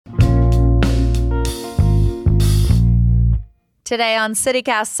Today on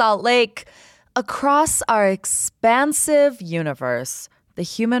CityCast Salt Lake, across our expansive universe, the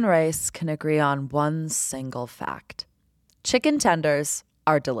human race can agree on one single fact. Chicken tenders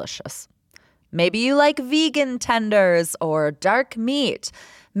are delicious. Maybe you like vegan tenders or dark meat.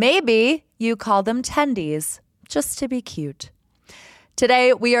 Maybe you call them tendies just to be cute.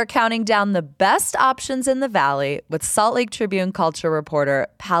 Today, we are counting down the best options in the Valley with Salt Lake Tribune culture reporter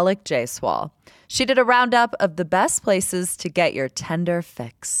Palak Jaiswal. She did a roundup of the best places to get your tender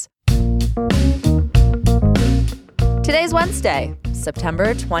fix. Today's Wednesday,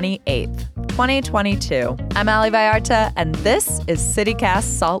 September 28th, 2022. I'm Ali Vallarta, and this is CityCast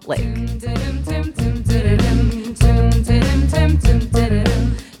Salt Lake.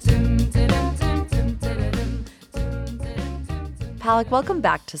 Palak, welcome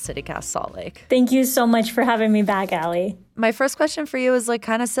back to CityCast Salt Lake. Thank you so much for having me back, Ali. My first question for you is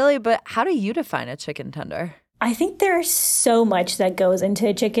kind of silly, but how do you define a chicken tender? I think there's so much that goes into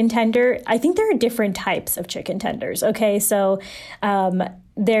a chicken tender. I think there are different types of chicken tenders. Okay, so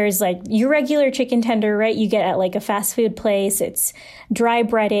there's your regular chicken tender, right? You get at a fast food place. It's dry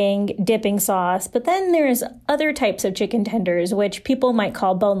breading, dipping sauce. But then there's other types of chicken tenders, which people might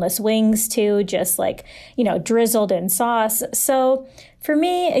call boneless wings too, just drizzled in sauce. So for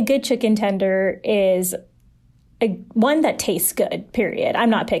me, a good chicken tender is one that tastes good, period. I'm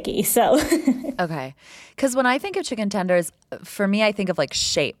not picky, so. Okay. Because when I think of chicken tenders, for me, I think of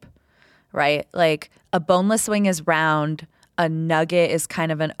shape, right? A boneless wing is round, a nugget is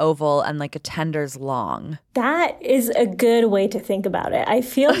kind of an oval, and a tender's long. That is a good way to think about it. I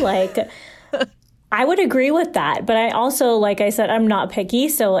feel like I would agree with that. But I also, like I said, I'm not picky.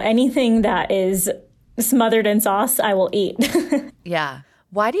 So anything that is smothered in sauce, I will eat. Yeah.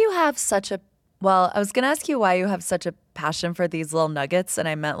 Why do you have such a Well, I was going to ask you why you have such a passion for these little nuggets, and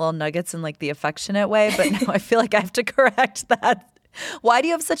I meant little nuggets in the affectionate way, but now I feel like I have to correct that. Why do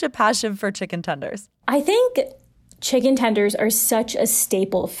you have such a passion for chicken tenders? I think chicken tenders are such a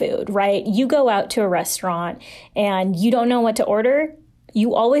staple food, right? You go out to a restaurant and you don't know what to order.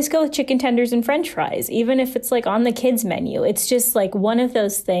 You always go with chicken tenders and French fries, even if it's on the kids' menu. It's just one of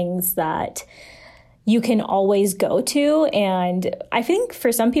those things that you can always go to. And I think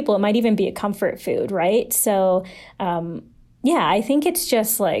for some people, it might even be a comfort food, right? So, I think it's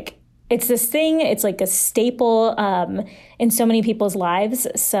just it's this thing. It's a staple in so many people's lives.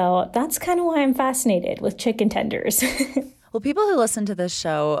 So that's kind of why I'm fascinated with chicken tenders. Well, people who listen to this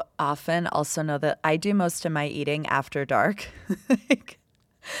show often also know that I do most of my eating after dark.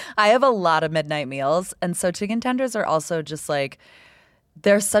 I have a lot of midnight meals. And so chicken tenders are also just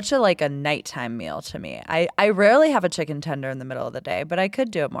they're such a nighttime meal to me. I rarely have a chicken tender in the middle of the day, but I could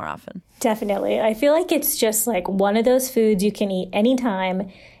do it more often. Definitely. I feel like it's just one of those foods you can eat anytime,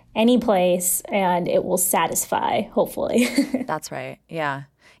 any place, and it will satisfy, hopefully. That's right. Yeah.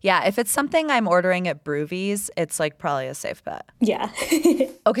 Yeah, if it's something I'm ordering at Broovies, it's probably a safe bet. Yeah.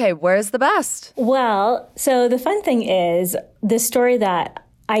 Okay, where's the best? Well, so the fun thing is the story that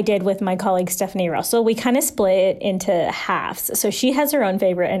I did with my colleague Stephanie Russell, we kind of split it into halves. So she has her own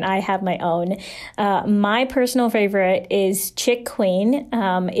favorite and I have my own. My personal favorite is Chick Queen.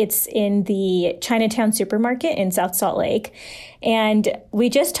 It's in the Chinatown supermarket in South Salt Lake. And we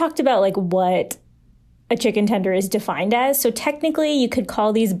just talked about what a chicken tender is defined as. So technically you could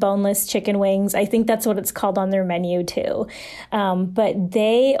call these boneless chicken wings. I think that's what it's called on their menu too. But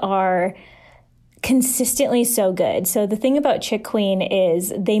they are consistently so good. So the thing about Chick Queen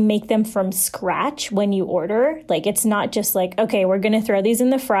is they make them from scratch when you order. It's not just okay, we're going to throw these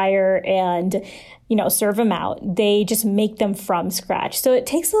in the fryer and, serve them out. They just make them from scratch. So it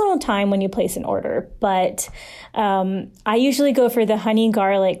takes a little time when you place an order, but I usually go for the honey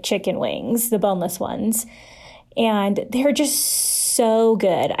garlic chicken wings, the boneless ones, and they're just so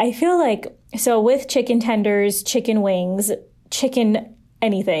good. I feel so with chicken tenders, chicken wings, chicken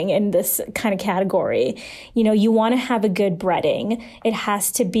anything in this kind of category, you want to have a good breading. It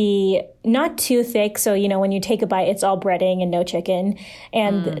has to be not too thick. So, when you take a bite, it's all breading and no chicken.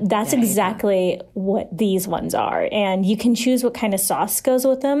 And that's exactly what these ones are. And you can choose what kind of sauce goes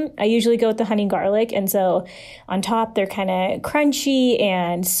with them. I usually go with the honey garlic. And so on top, they're kind of crunchy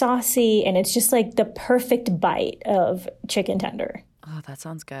and saucy. And it's just the perfect bite of chicken tender. Oh, that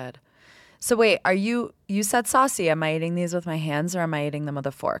sounds good. So wait, you said saucy. Am I eating these with my hands or am I eating them with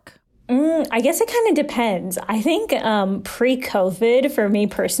a fork? I guess it kind of depends. I think pre-COVID, for me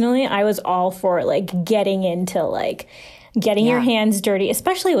personally, I was all for getting into getting your hands dirty,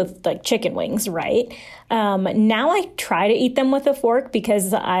 especially with chicken wings, right? Now I try to eat them with a fork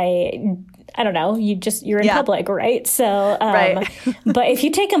because I I don't know, you're in public, right? So, right. but if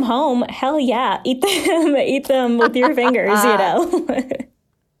you take them home, hell yeah, eat them with your fingers, you know?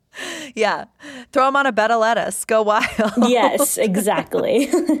 Yeah. Throw them on a bed of lettuce. Go wild. Yes, exactly.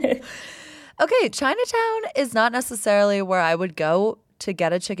 Okay, Chinatown is not necessarily where I would go to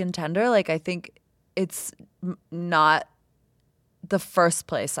get a chicken tender. Like, I think it's not the first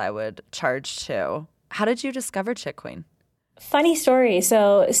place I would charge to. How did you discover Chick Queen? Funny story.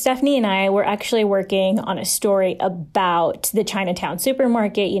 So Stephanie and I were actually working on a story about the Chinatown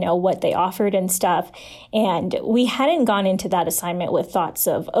supermarket, you know, what they offered and stuff. And we hadn't gone into that assignment with thoughts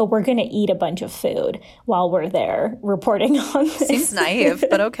of, oh, we're going to eat a bunch of food while we're there reporting on this. Seems naive,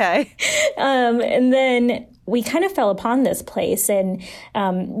 but okay. And then we kind of fell upon this place, and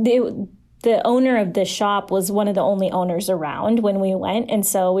the owner of the shop was one of the only owners around when we went. And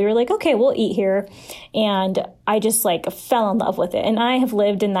so we were like, okay, we'll eat here. And I just like fell in love with it. And I have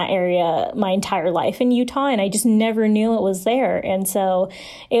lived in that area my entire life in Utah, and I just never knew it was there. And so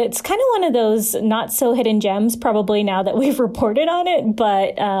it's kind of one of those not so hidden gems probably now that we've reported on it,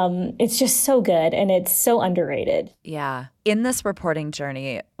 but it's just so good and it's so underrated. Yeah. In this reporting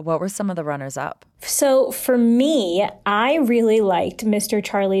journey, what were some of the runners up? So for me, I really liked Mr.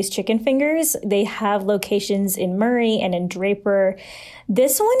 Charlie's Chicken Fingers. They have locations in Murray and in Draper.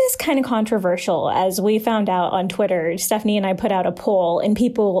 This one is kind of controversial, as we found out on Twitter. Stephanie and I put out a poll, and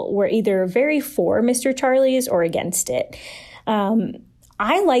people were either very for Mr. Charlie's or against it.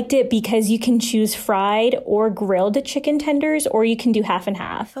 I liked it because you can choose fried or grilled chicken tenders, or you can do half and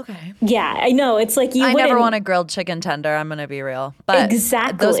half. Okay. Yeah, I know. It's like I never want a grilled chicken tender. I'm going to be real. But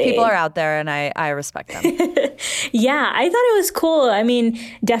exactly. Those people are out there, and I respect them. Yeah, I thought it was cool. I mean,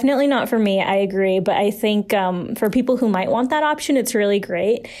 definitely not for me. I agree. But I think for people who might want that option, it's really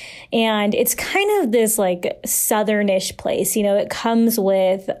great. And it's kind of this like southernish place. You know, it comes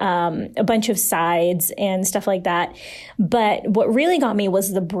with a bunch of sides and stuff like that. But what really got me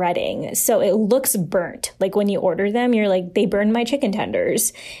was the breading. So it looks burnt. Like when you order them, you're like, they burned my chicken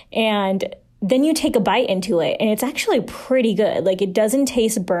tenders. And then you take a bite into it, and it's actually pretty good. Like, it doesn't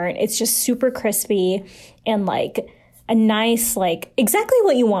taste burnt. It's just super crispy and like a nice, like exactly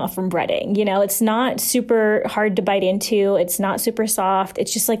what you want from breading. You know, it's not super hard to bite into. It's not super soft.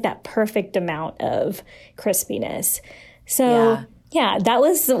 It's just like that perfect amount of crispiness. So yeah, that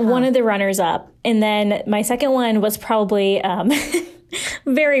was one of the runners up. And then my second one was probably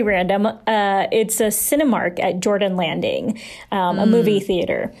very random. It's a Cinemark at Jordan Landing, a movie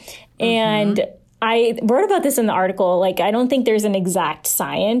theater. And I wrote about this in the article. Like, I don't think there's an exact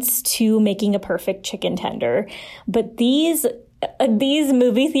science to making a perfect chicken tender, but these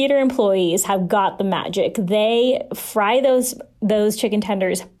movie theater employees have got the magic. They fry those chicken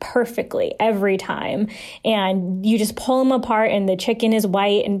tenders perfectly every time. And you just pull them apart, and the chicken is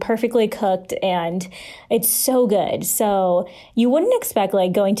white and perfectly cooked, and it's so good. So you wouldn't expect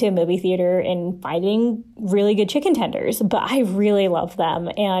like going to a movie theater and finding really good chicken tenders, but I really love them.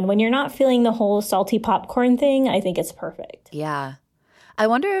 And when you're not feeling the whole salty popcorn thing, I think it's perfect. Yeah. I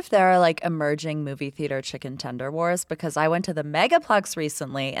wonder if there are like emerging movie theater chicken tender wars, because I went to the Megaplex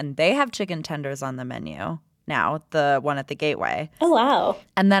recently and they have chicken tenders on the menu now, the one at the Gateway. Oh, wow.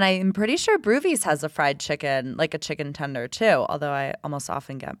 And then I'm pretty sure Broovies has a fried chicken, like a chicken tender too, although I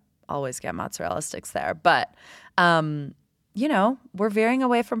always get mozzarella sticks there. But, you know, we're veering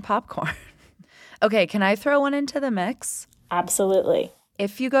away from popcorn. Okay, can I throw one into the mix? Absolutely.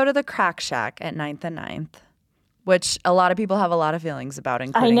 If you go to the Crack Shack at 9th and 9th, which a lot of people have a lot of feelings about,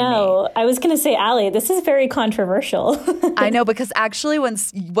 including me. I know. I was going to say, Allie, this is very controversial. I know, because actually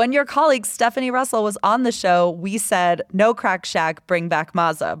when your colleague Stephanie Russell was on the show, we said, no Crack Shack, bring back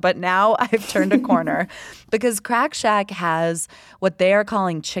Mazza. But now I've turned a corner because Crack Shack has what they are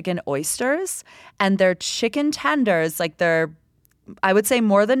calling chicken oysters, and they're chicken tenders, like they're, I would say,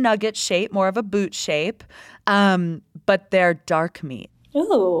 more the nugget shape, more of a boot shape, but they're dark meat.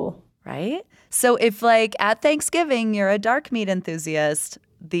 Ooh. Right? So if like at Thanksgiving you're a dark meat enthusiast,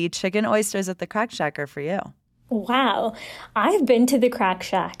 the chicken oysters at the Crack Shack are for you. Wow. I've been to the Crack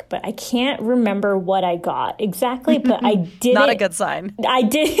Shack, but I can't remember what I got exactly, but I didn't. Not a good sign. I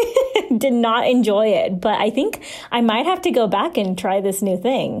did not enjoy it, but I think I might have to go back and try this new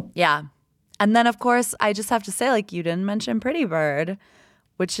thing. Yeah. And then, of course, I just have to say, like, you didn't mention Pretty Bird,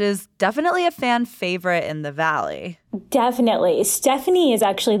 which is definitely a fan favorite in the Valley. Definitely. Stephanie is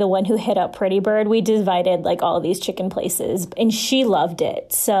actually the one who hit up Pretty Bird. We divided like all of these chicken places, and she loved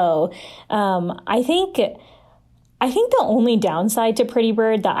it. So I think I think the only downside to Pretty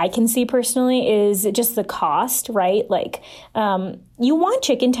Bird that I can see personally is just the cost, right? Like, you want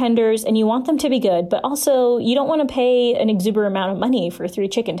chicken tenders and you want them to be good, but also you don't want to pay an exuberant amount of money for 3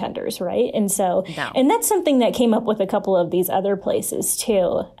 chicken tenders, right? And so, and that's something that came up with a couple of these other places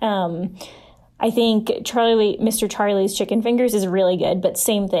too. I think Mr. Charlie's chicken fingers is really good, but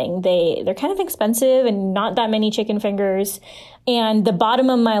same thing. They're kind of expensive and not that many chicken fingers. And the bottom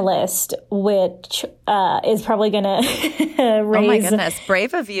of my list, which is probably going to raise... Oh my goodness,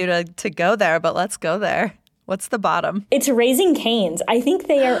 brave of you to go there, but let's go there. What's the bottom? It's Raising Cane's. I think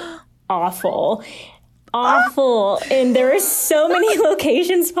they are awful. Awful. And there are so many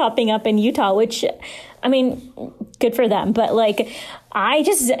locations popping up in Utah, which, I mean, good for them. But like, I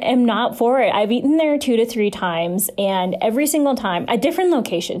just am not for it. I've eaten there 2 to 3 times, and every single time at different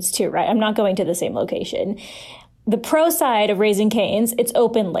locations too, right? I'm not going to the same location. The pro side of Raising Cane's, it's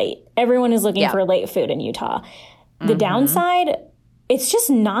open late. Everyone is looking for late food in Utah. The downside, it's just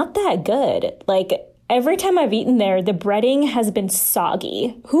not that good. Like, every time I've eaten there, the breading has been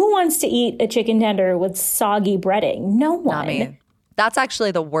soggy. Who wants to eat a chicken tender with soggy breading? No one. Not me. That's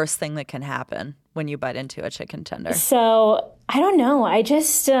actually the worst thing that can happen when you bite into a chicken tender. So, I don't know. I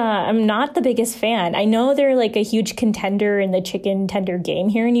just, I'm not the biggest fan. I know they're like a huge contender in the chicken tender game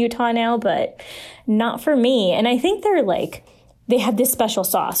here in Utah now, but not for me. And I think they have this special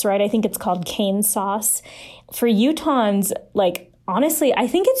sauce, right? I think it's called Cane sauce. For Utahns, like, honestly, I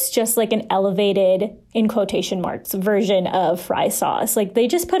think it's just like an elevated, in quotation marks, version of fry sauce. Like, they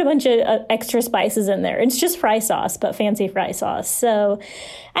just put a bunch of extra spices in there. It's just fry sauce, but fancy fry sauce. So,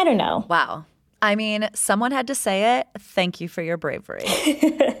 I don't know. Wow. I mean, someone had to say it. Thank you for your bravery.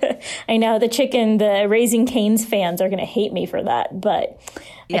 I know the Raising Cane's fans are going to hate me for that, but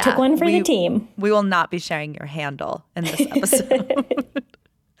I took one for the team. We will not be sharing your handle in this episode.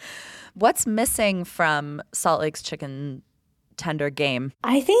 What's missing from Salt Lake's chicken tender game?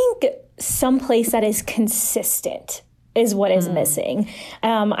 I think someplace that is consistent is what is missing.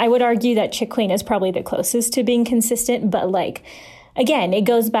 I would argue that Chick Queen is probably the closest to being consistent, but like, again, it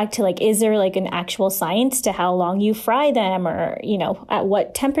goes back to like, is there like an actual science to how long you fry them, or, you know, at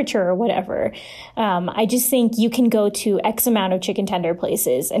what temperature or whatever? I just think you can go to X amount of chicken tender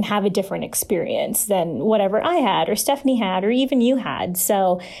places and have a different experience than whatever I had or Stephanie had or even you had.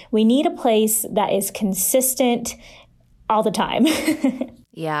 So we need a place that is consistent all the time.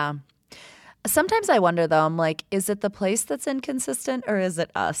 Yeah. Sometimes I wonder, though, I'm like, is it the place that's inconsistent or is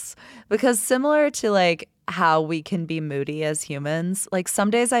it us? Because similar to like how we can be moody as humans, like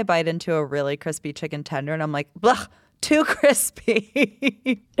some days I bite into a really crispy chicken tender and I'm like, blah, too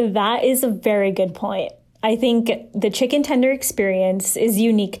crispy. That is a very good point. I think the chicken tender experience is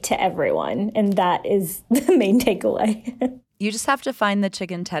unique to everyone, and that is the main takeaway. You just have to find the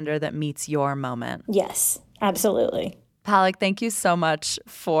chicken tender that meets your moment. Yes, absolutely. Palik, thank you so much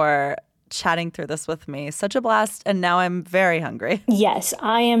for chatting through this with me. Such a blast, and now I'm very hungry. Yes,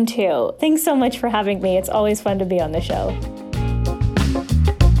 I am too. Thanks so much for having me. It's always fun to be on the show.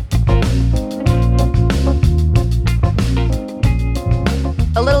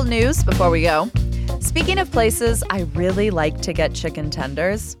 A little news before we go. Speaking of places I really like to get chicken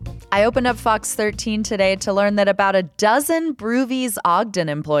tenders, I opened up Fox 13 today to learn that about a dozen Brewvies Ogden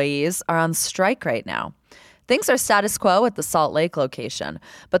employees are on strike right now. Things are status quo at the Salt Lake location,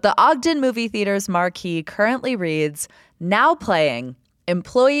 but the Ogden movie theater's marquee currently reads, "Now playing,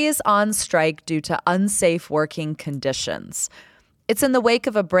 employees on strike due to unsafe working conditions." It's in the wake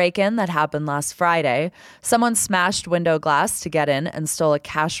of a break-in that happened last Friday. Someone smashed window glass to get in and stole a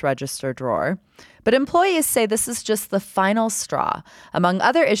cash register drawer. But employees say this is just the final straw, among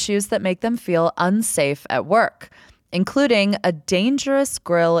other issues that make them feel unsafe at work, including a dangerous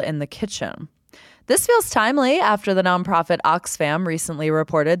grill in the kitchen. This feels timely after the nonprofit Oxfam recently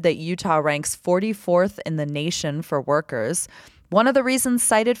reported that Utah ranks 44th in the nation for workers. One of the reasons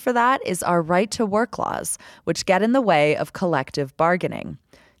cited for that is our right-to-work laws, which get in the way of collective bargaining.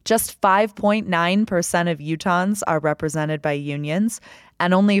 Just 5.9% of Utahns are represented by unions,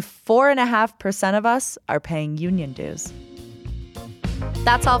 and only 4.5% of us are paying union dues.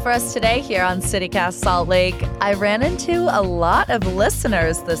 That's all for us today here on CityCast Salt Lake. I ran into a lot of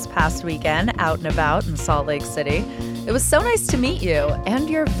listeners this past weekend out and about in Salt Lake City. It was so nice to meet you and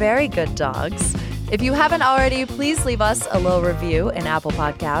your very good dogs. If you haven't already, please leave us a little review in Apple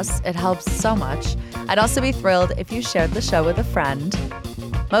Podcasts. It helps so much. I'd also be thrilled if you shared the show with a friend.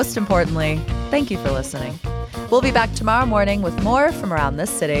 Most importantly, thank you for listening. We'll be back tomorrow morning with more from around this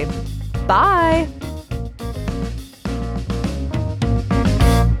city. Bye!